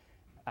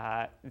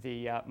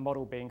the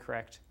model being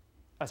correct.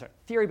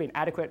 Theory being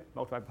adequate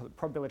multiplied by the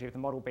probability of the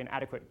model being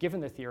adequate given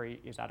the theory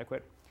is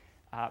adequate,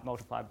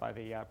 multiplied by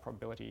the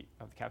probability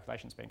of the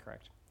calculations being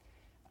correct.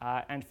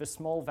 And for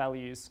small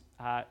values,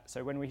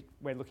 so when we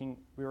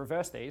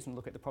reverse these and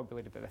look at the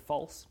probability that they're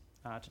false,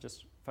 to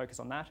just focus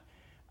on that.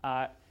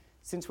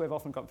 Since we've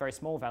often got very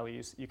small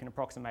values, you can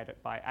approximate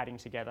it by adding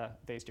together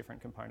these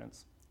different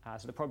components.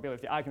 So the probability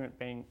of the argument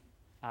being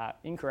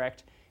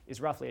incorrect is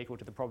roughly equal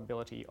to the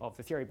probability of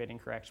the theory being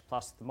incorrect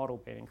plus the model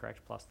being incorrect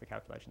plus the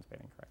calculations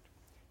being incorrect,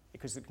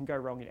 because it can go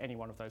wrong in any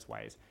one of those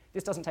ways.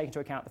 This doesn't take into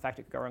account the fact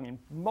it could go wrong in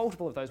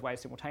multiple of those ways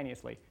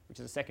simultaneously,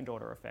 which is a second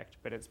order effect,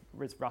 but it's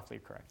roughly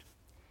correct.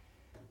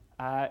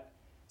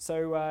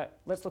 So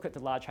let's look at the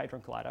Large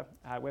Hadron Collider.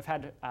 We've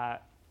had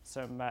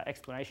some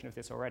explanation of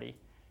this already,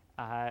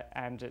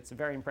 and it's a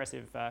very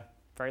impressive,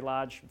 very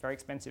large, very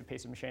expensive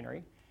piece of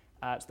machinery.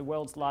 It's the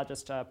world's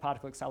largest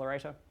particle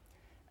accelerator.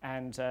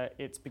 And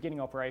it's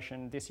beginning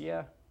operation this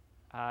year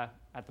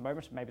at the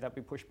moment. Maybe that'll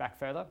be pushed back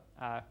further.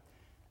 I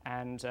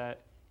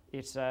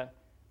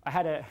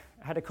had a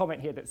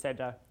comment here that said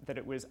that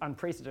it was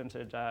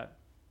unprecedented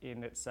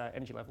in its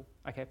energy level.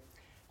 Okay,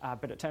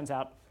 but it turns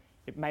out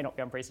it may not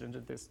be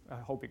unprecedented. There's a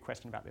whole big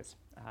question about this.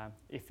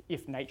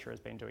 If nature has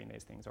been doing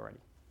these things already,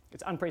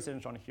 it's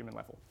unprecedented on a human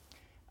level.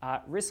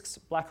 Risks,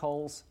 black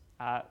holes,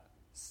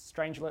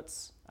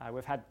 strangelets.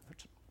 We've had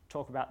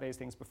talk about these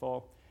things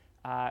before.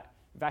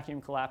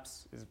 Vacuum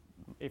collapse is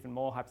even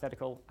more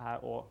hypothetical,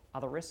 or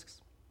other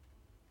risks.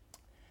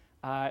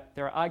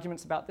 There are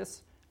arguments about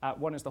this.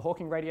 One is the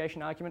Hawking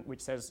radiation argument, which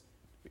says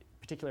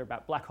particular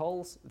about black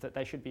holes, that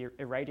they should be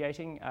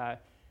irradiating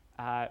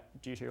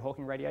due to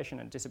Hawking radiation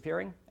and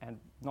disappearing and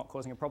not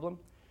causing a problem.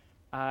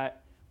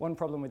 One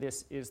problem with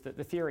this is that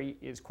the theory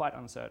is quite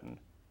uncertain,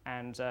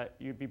 and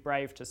you'd be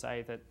brave to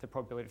say that the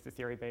probability of the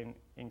theory being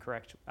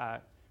incorrect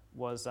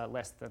was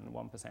less than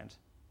 1%.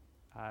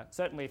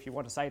 Certainly, if you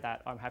want to say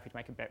that, I'm happy to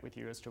make a bet with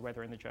you as to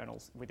whether in the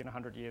journals within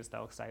 100 years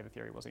they'll say the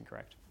theory was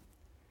incorrect.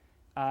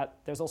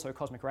 There's also a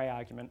cosmic ray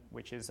argument,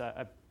 which is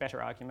a better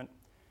argument,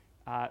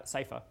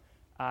 safer.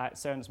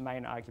 CERN's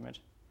main argument.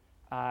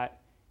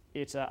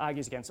 It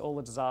argues against all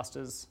the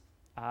disasters.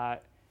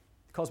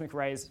 Cosmic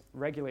rays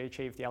regularly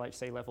achieve the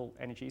LHC level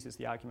energies, is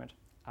the argument.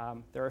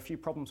 There are a few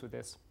problems with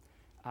this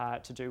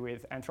to do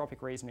with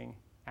anthropic reasoning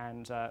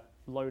and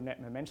low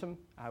net momentum.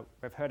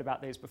 We've heard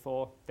about these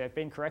before. They've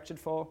been corrected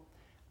for,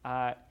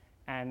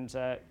 and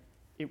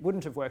it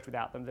wouldn't have worked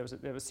without them.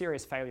 There was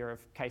serious failure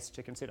of case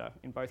to consider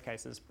in both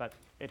cases, but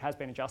it has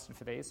been adjusted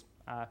for these.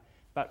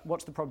 But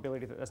what's the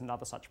probability that there's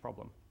another such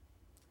problem?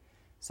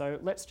 So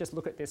let's just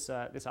look at this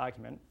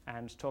argument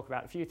and talk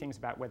about a few things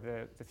about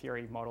whether the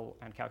theory, model,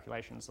 and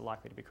calculations are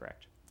likely to be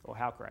correct, or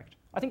how correct.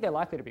 I think they're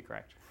likely to be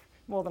correct,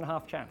 more than a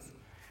half chance.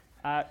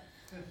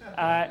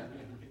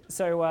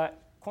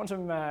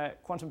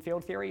 Quantum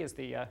field theory is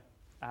the,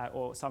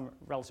 or some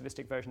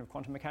relativistic version of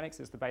quantum mechanics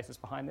is the basis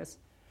behind this.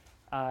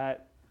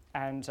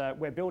 And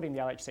we're building the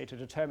LHC to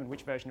determine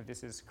which version of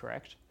this is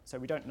correct. So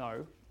we don't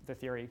know the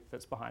theory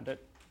that's behind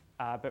it,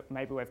 but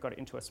maybe we've got it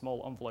into a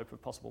small envelope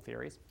of possible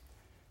theories.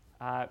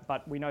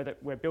 But we know that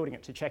we're building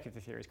it to check if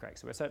the theory is correct,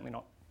 so we're certainly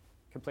not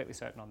completely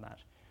certain on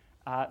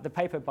that. The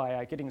paper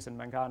by Giddings and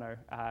Mangano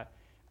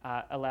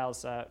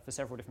allows for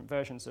several different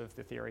versions of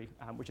the theory,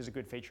 which is a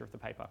good feature of the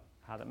paper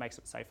that makes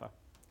it safer.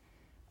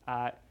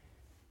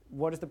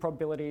 What is the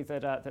probability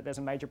that there's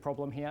a major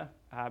problem here?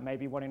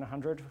 Maybe 1 in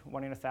 100,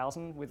 1 in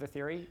 1,000 with the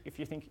theory. If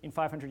you think in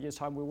 500 years'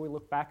 time, will we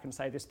look back and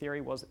say this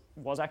theory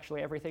was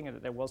actually everything and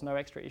that there was no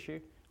extra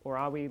issue? Or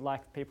are we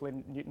like people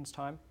in Newton's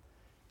time?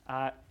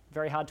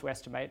 Very hard to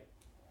estimate,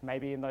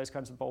 maybe in those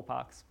kinds of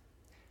ballparks.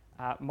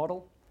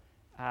 Model.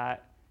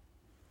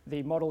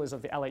 The model is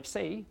of the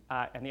LHC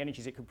and the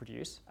energies it could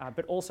produce,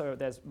 but also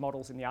there's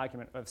models in the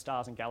argument of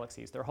stars and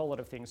galaxies. There are a whole lot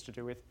of things to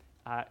do with,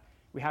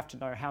 we have to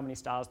know how many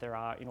stars there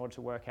are in order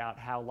to work out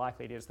how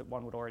likely it is that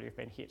one would already have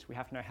been hit. We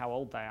have to know how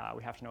old they are.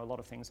 We have to know a lot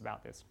of things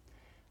about this.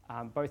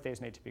 Both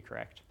these need to be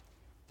correct.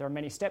 There are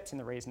many steps in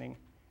the reasoning.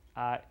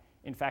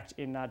 In fact,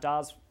 in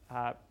Da's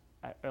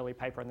early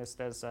paper on this,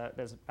 there's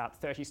about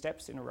 30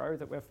 steps in a row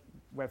that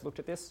we've looked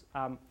at this.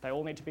 They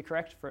all need to be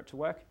correct for it to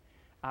work.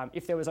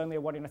 If there was only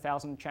a 1 in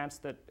 1,000 chance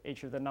that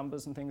each of the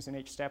numbers and things in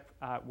each step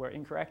were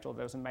incorrect, or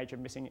there was a major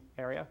missing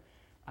area,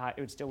 it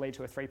would still lead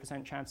to a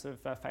 3% chance of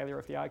failure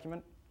of the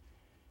argument.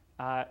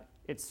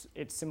 It's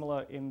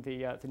similar in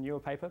the newer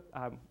paper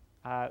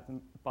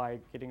by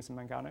Giddings and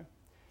Mangano.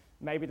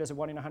 Maybe there's a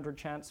 1 in 100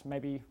 chance,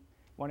 maybe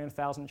 1 in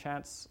 1,000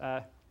 chance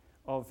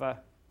of, in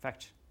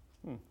fact,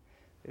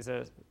 there's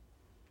a,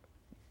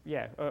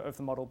 of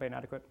the model being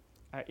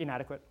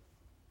inadequate.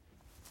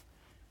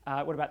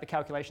 What about the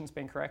calculations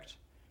being correct?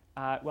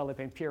 Well, they've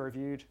been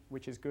peer-reviewed,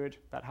 which is good.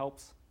 That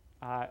helps.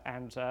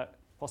 And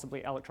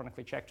possibly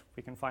electronically checked,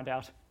 we can find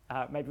out.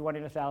 Maybe 1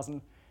 in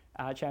 1,000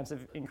 chance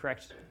of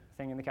incorrect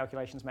thing in the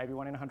calculations, maybe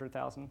 1 in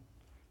 100,000.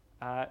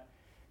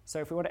 So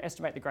if we want to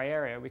estimate the grey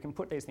area, we can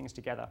put these things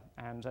together.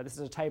 And this is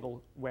a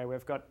table where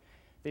we've got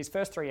these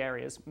first 3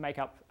 areas make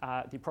up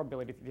the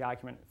probability that the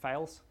argument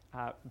fails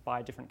by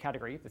a different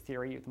category, the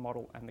theory, the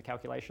model, and the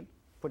calculation.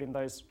 Put in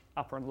those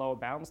upper and lower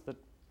bounds that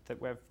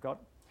we've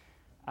got.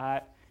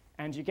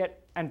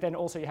 And then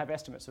also you have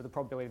estimates of the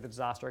probability of the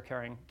disaster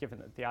occurring given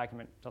that the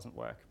argument doesn't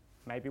work.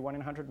 Maybe 1 in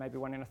 100, maybe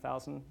 1 in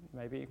 1,000,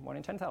 maybe 1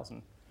 in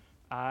 10,000.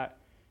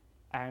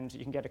 And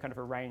you can get a kind of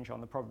a range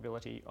on the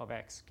probability of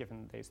X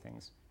given these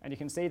things. And you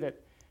can see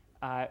that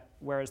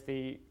whereas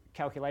the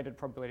calculated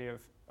probability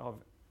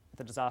of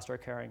the disaster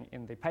occurring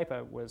in the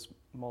paper was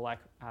more like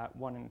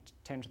 1 in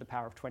 10 to the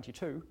power of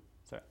 22,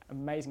 so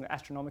amazingly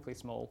astronomically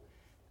small,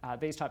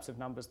 these types of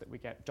numbers that we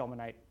get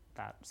dominate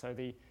that. So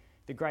the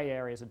grey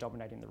areas are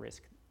dominating the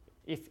risk.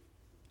 If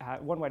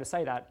one way to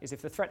say that is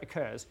if the threat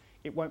occurs,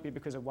 it won't be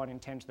because a 1 in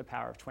 10 to the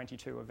power of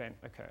 22 event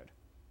occurred.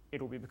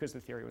 It'll be because the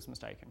theory was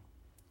mistaken.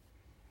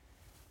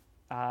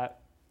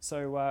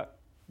 So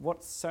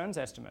what's CERN's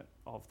estimate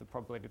of the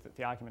probability that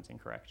the argument's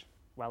incorrect?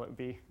 Well, it'd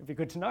be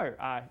good to know.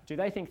 Do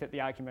they think that the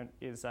argument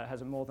has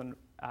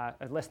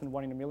a less than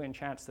 1 in a million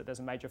chance that there's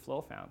a major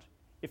flaw found?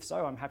 If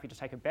so, I'm happy to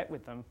take a bet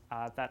with them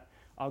that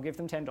I'll give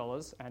them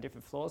 $10, and if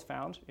a flaw is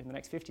found in the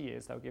next 50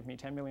 years, they'll give me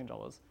 $10 million.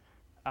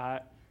 I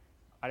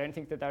don't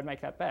think that they would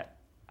make that bet.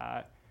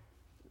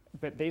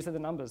 But these are the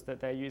numbers that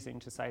they're using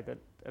to say that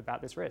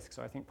about this risk.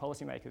 So I think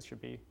policymakers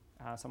should be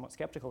somewhat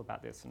skeptical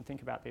about this and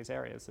think about these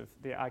areas of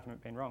the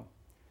argument being wrong.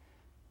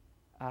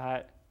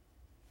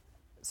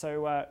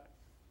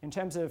 In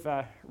terms of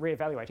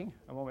re-evaluating,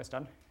 I'm almost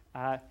done.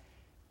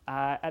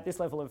 At this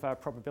level of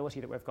probability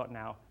that we've got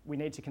now, we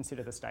need to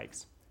consider the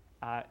stakes.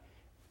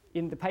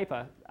 In the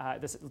paper,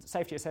 the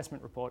safety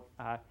assessment report,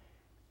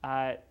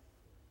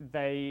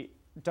 they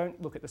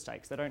don't look at the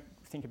stakes. They don't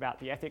think about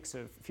the ethics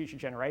of future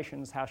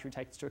generations, how should we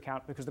take this into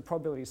account, because the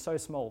probability is so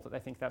small that they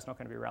think that's not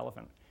going to be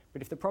relevant.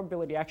 But if the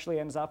probability actually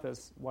ends up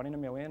as 1 in a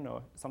million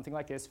or something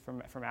like this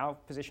from our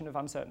position of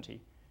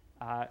uncertainty,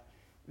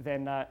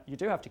 then you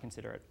do have to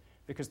consider it,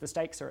 because the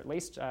stakes are at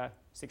least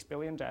 6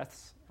 billion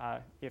deaths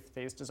if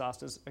these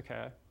disasters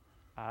occur.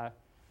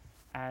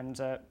 And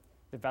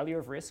the value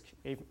of risk,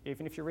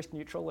 even if you're risk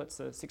neutral, it's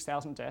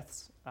 6,000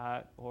 deaths,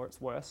 or it's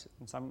worse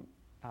in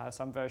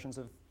some versions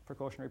of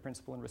precautionary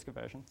principle and risk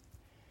aversion.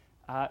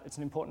 It's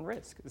an important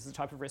risk. This is the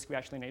type of risk we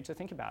actually need to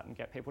think about and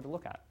get people to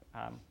look at,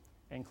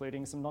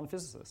 including some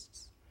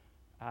non-physicists.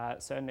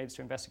 CERN needs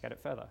to investigate it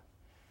further.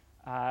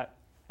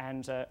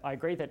 And I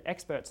agree that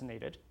experts are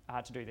needed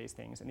to do these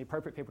things, and the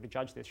appropriate people to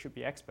judge this should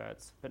be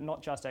experts, but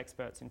not just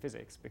experts in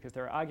physics, because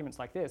there are arguments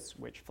like this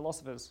which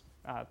philosophers,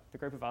 the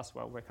group of us,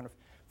 well, we're kind of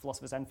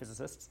philosophers and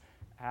physicists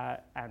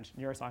and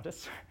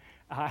neuroscientists,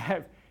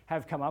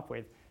 have come up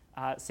with,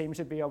 seem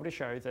to be able to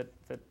show that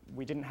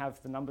we didn't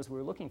have the numbers we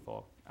were looking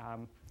for.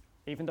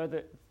 Even though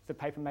the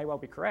paper may well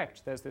be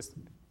correct, there's this,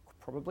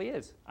 probably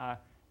is,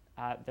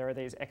 there are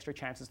these extra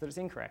chances that it's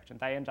incorrect, and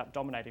they end up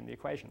dominating the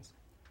equations.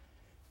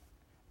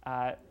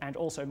 And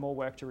also more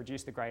work to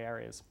reduce the grey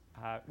areas,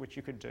 which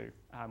you could do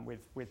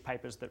with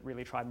papers that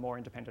really try more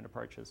independent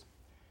approaches.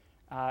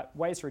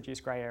 Ways to reduce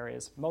grey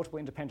areas. Multiple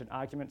independent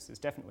arguments is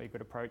definitely a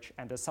good approach,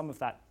 and there's some of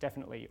that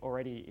definitely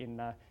already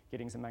in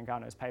Giddings and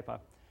Mangano's paper.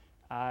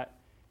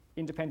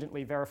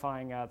 Independently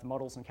verifying the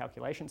models and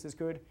calculations is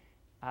good.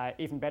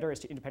 Even better is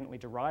to independently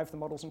derive the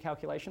models and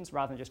calculations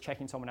rather than just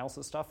checking someone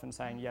else's stuff and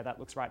saying, yeah, that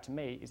looks right to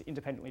me, is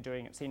independently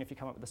doing it, seeing if you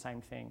come up with the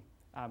same thing.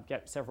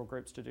 Get several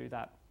groups to do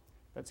that.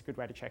 That's a good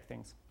way to check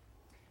things.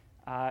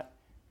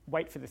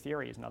 Wait for the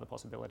theory is another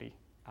possibility.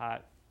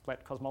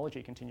 Let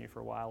cosmology continue for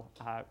a while.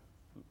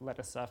 Let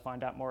us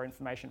find out more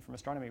information from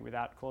astronomy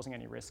without causing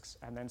any risks,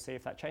 and then see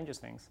if that changes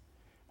things.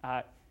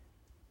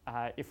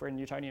 If we're in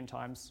Newtonian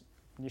times,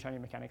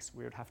 Newtonian mechanics,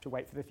 we would have to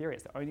wait for the theory.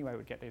 It's the only way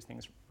we'd get these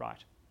things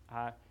right.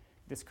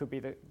 This could be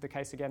the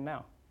case again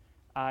now.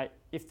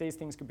 If these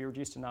things could be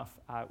reduced enough,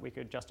 we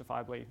could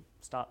justifiably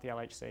start the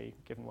LHC,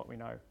 given what we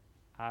know.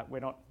 We're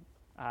not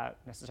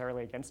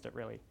necessarily against it,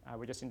 really.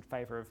 We're just in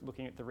favour of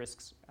looking at the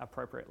risks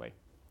appropriately.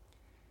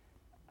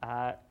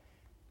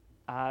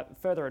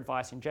 Further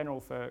advice in general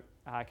for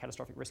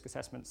catastrophic risk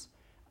assessments,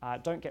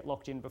 don't get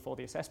locked in before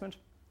the assessment.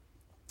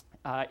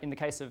 In the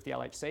case of the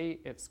LHC,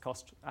 it's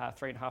cost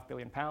 £3.5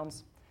 billion.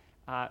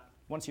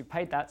 Once you've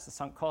paid that, it's a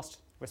sunk cost.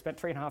 We've spent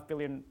 £3.5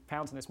 billion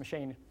on this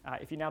machine.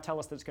 If you now tell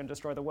us that it's going to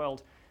destroy the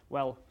world,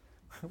 well,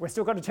 we're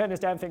still going to turn this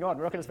damn thing on.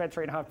 We're not going to spend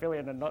 £3.5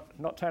 billion and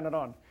not turn it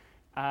on.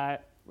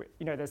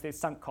 There's these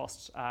sunk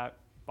cost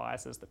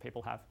biases that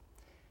people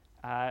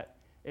have.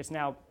 It's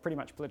now pretty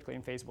much politically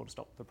infeasible to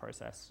stop the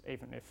process,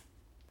 even if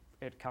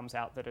it comes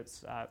out that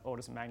it's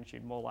orders of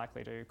magnitude more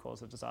likely to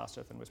cause a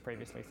disaster than was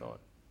previously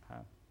thought.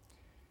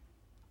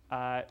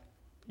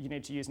 You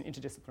need to use an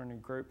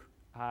interdisciplinary group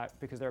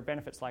because there are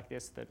benefits like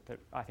this that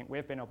I think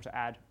we've been able to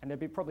add, and there'd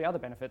be probably other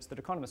benefits that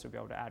economists would be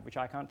able to add, which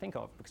I can't think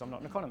of because I'm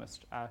not an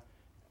economist.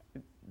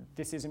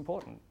 This is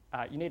important.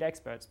 You need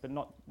experts, but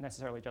not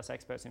necessarily just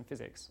experts in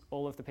physics.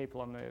 All of the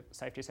people on the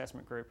safety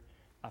assessment group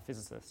are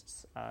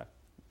physicists.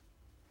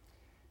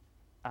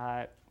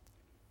 I've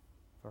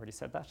already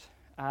said that.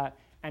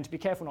 And to be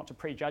careful not to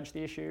prejudge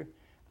the issue,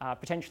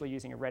 potentially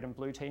using a red and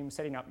blue team,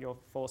 setting up your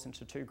force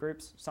into two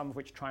groups, some of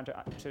which trying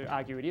to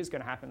argue it is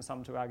going to happen,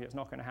 some to argue it's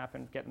not going to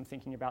happen, get them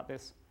thinking about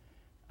this.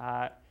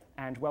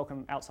 And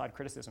welcome outside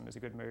criticism is a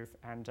good move.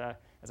 And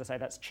as I say,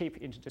 that's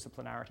cheap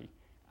interdisciplinarity.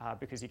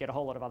 Because you get a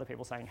whole lot of other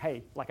people saying,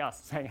 hey, like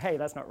us, saying, hey,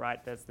 that's not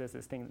right, there's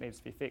this thing that needs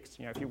to be fixed.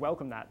 If you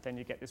welcome that, then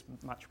you get this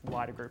much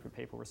wider group of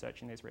people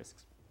researching these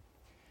risks.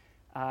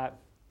 And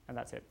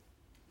that's it.